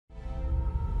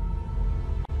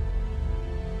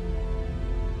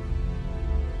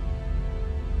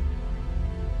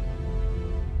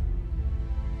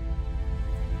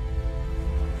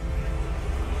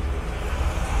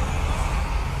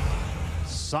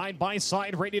Side by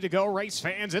side, ready to go, race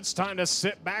fans. It's time to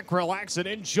sit back, relax, and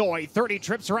enjoy 30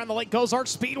 trips around the Lake Ozark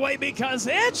Speedway because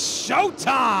it's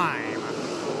showtime!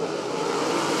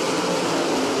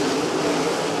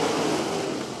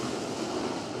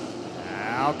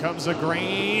 Out comes the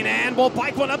green, and we'll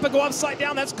bike one up and go upside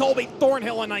down. That's Colby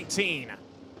Thornhill in 19.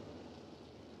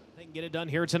 They can get it done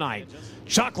here tonight.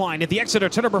 Chalk line at the exit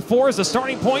of turn number 4 is the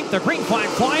starting point. The green flag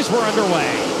flies. We're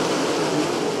underway.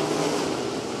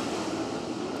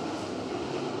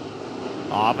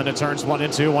 Off into turns 1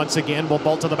 and 2. Once again, we'll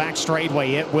bolt to the back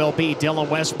straightaway. It will be Dylan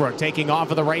Westbrook taking off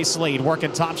of the race lead,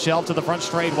 working top shelf to the front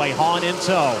straightaway. Hahn in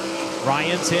tow.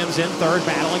 Ryan Timms in third,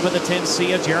 battling with the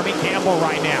 10C of Jeremy Campbell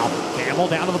right now. Campbell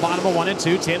down to the bottom of 1 and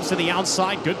 2. Timms to the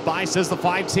outside. Goodbye, says the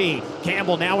 5T.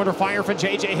 Campbell now under fire from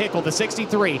J.J. Hickle, the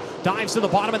 63. Dives to the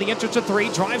bottom of the entrance of 3.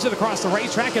 Drives it across the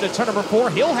racetrack into turn number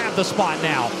 4. He'll have the spot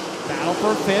now. Battle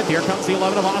for 5th. Here comes the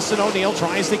 11 of Austin O'Neill.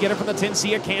 Tries to get it from the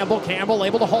 10C of Campbell. Campbell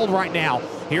able to hold right now.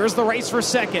 Here's the race for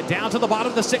 2nd. Down to the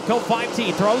bottom of the Sitco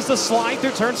 5T. Throws the slide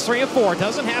through turns 3 and 4.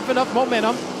 Doesn't have enough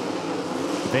momentum.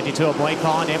 52 of Blake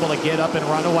Hahn able to get up and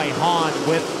run away. Hahn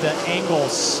with the angle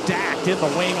stacked in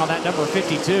the wing on that number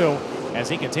 52 as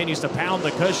he continues to pound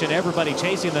the cushion. Everybody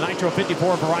chasing the Nitro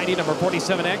 54 variety number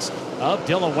 47X of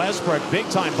Dylan Westbrook. Big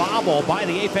time bobble by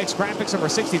the Apex Graphics number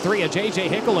 63 of J.J.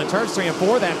 Hickle in turns 3 and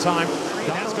 4 that time.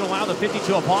 That's going to allow the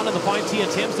 52 of Hahn and the 5T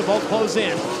and Timms to both close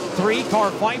in.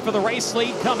 3-car fight for the race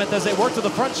lead cometh as they work to the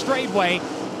front straightaway.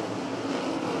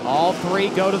 All 3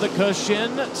 go to the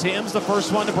cushion. Timms the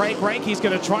first one to break rank. He's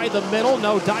going to try the middle.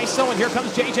 No Daiso, and here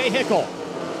comes J.J. Hickle.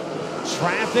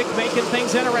 Traffic making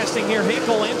things interesting here.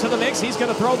 Hickle into the mix. He's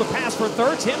going to throw the pass for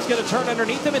 3rd. Timms going to turn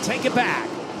underneath him and take it back.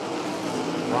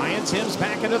 Ryan Timms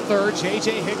back into 3rd.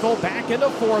 J.J. Hickle back into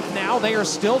 4th now. They are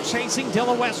still chasing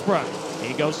Dylan Westbrook.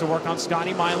 He goes to work on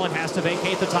Scotty Milan. Has to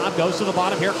vacate the top. Goes to the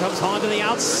bottom. Here comes Hahn to the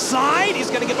outside. He's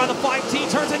going to get by the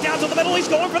 5T. Turns it down to the middle. He's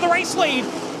going for the race lead.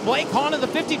 Blake Hahn in the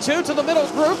 52 to the middle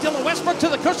groove. Dylan Westbrook to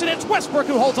the cushion. It's Westbrook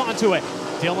who holds on to it.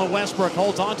 Dylan Westbrook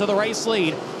holds on to the race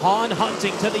lead. Hahn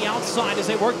hunting to the outside as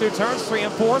they work through turns 3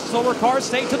 and 4. Slower cars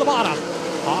stay to the bottom.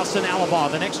 Austin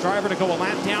Alibaugh, the next driver to go a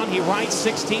lap down. He rides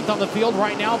 16th on the field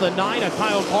right now. The 9 of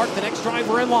Kyle Clark, the next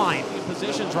driver in line.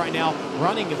 Positions right now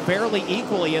running fairly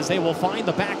equally as they will find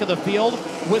the back of the field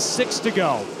with 6 to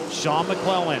go. Sean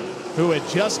McClellan, who had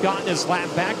just gotten his lap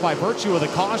back by virtue of the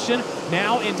caution,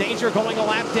 now in danger going a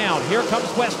lap down. Here comes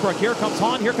Westbrook, here comes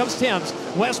Hahn, here comes Timms.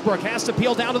 Westbrook has to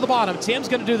peel down to the bottom. Timms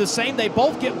going to do the same. They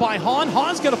both get by Hahn.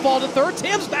 Hahn's going to fall to 3rd.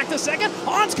 Timms back to 2nd.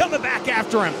 Hahn's coming back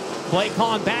after him. Blake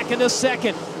Hahn back into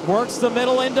 2nd. Works the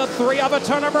middle into 3 of a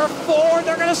turn number 4.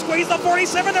 They're going to squeeze the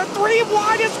 47. They're 3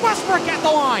 wide. It's Westbrook at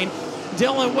the line.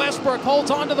 Dylan Westbrook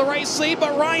holds on to the race lead,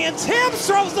 but Ryan Timms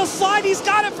throws the slide. He's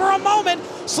got it for a moment.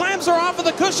 Slams her off of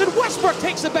the cushion. Westbrook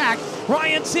takes it back.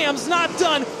 Ryan Timms not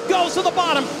done. Goes to the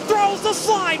bottom. Throws the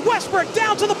slide. Westbrook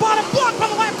down to the bottom. Blocked by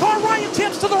the lap car. Ryan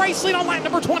Timms to the race lead on lap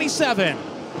number 27.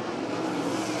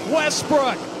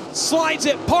 Westbrook slides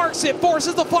it, parks it,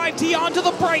 forces the 5T onto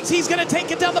the brakes. He's going to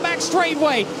take it down the back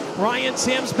straightaway. Ryan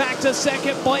Timms back to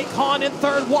 2nd. Blake Hahn in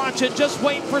 3rd. Watch it. Just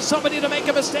waiting for somebody to make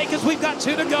a mistake as we've got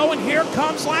 2 to go. And here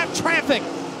comes lap traffic.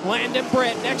 Landon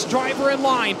Britt, next driver in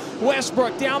line.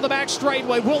 Westbrook down the back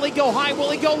straightaway. Will he go high?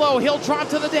 Will he go low? He'll drop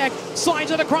to the deck.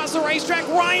 Slides it across the racetrack.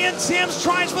 Ryan Timms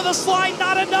tries for the slide.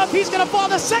 Not enough. He's going to fall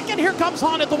to 2nd. Here comes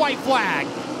Hahn at the white flag.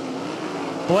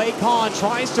 Blake Hahn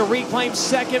tries to reclaim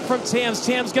 2nd from Timms.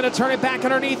 Timms going to turn it back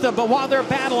underneath him, but while they're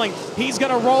battling, he's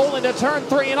going to roll into turn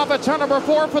 3 and up at turn number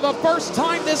 4 for the first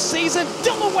time this season.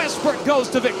 Dylan Westbrook goes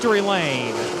to victory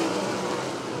lane.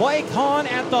 Blake Hahn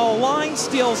at the line,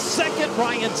 steals 2nd.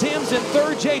 Ryan Timms in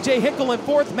 3rd. J.J. Hickle in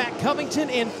 4th. Matt Covington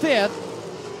in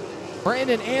 5th.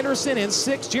 Brandon Anderson in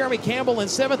 6th. Jeremy Campbell in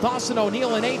 7th. Austin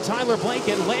O'Neill in 8th. Tyler Blank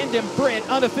and Landon Britt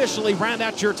unofficially round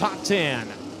out your top 10.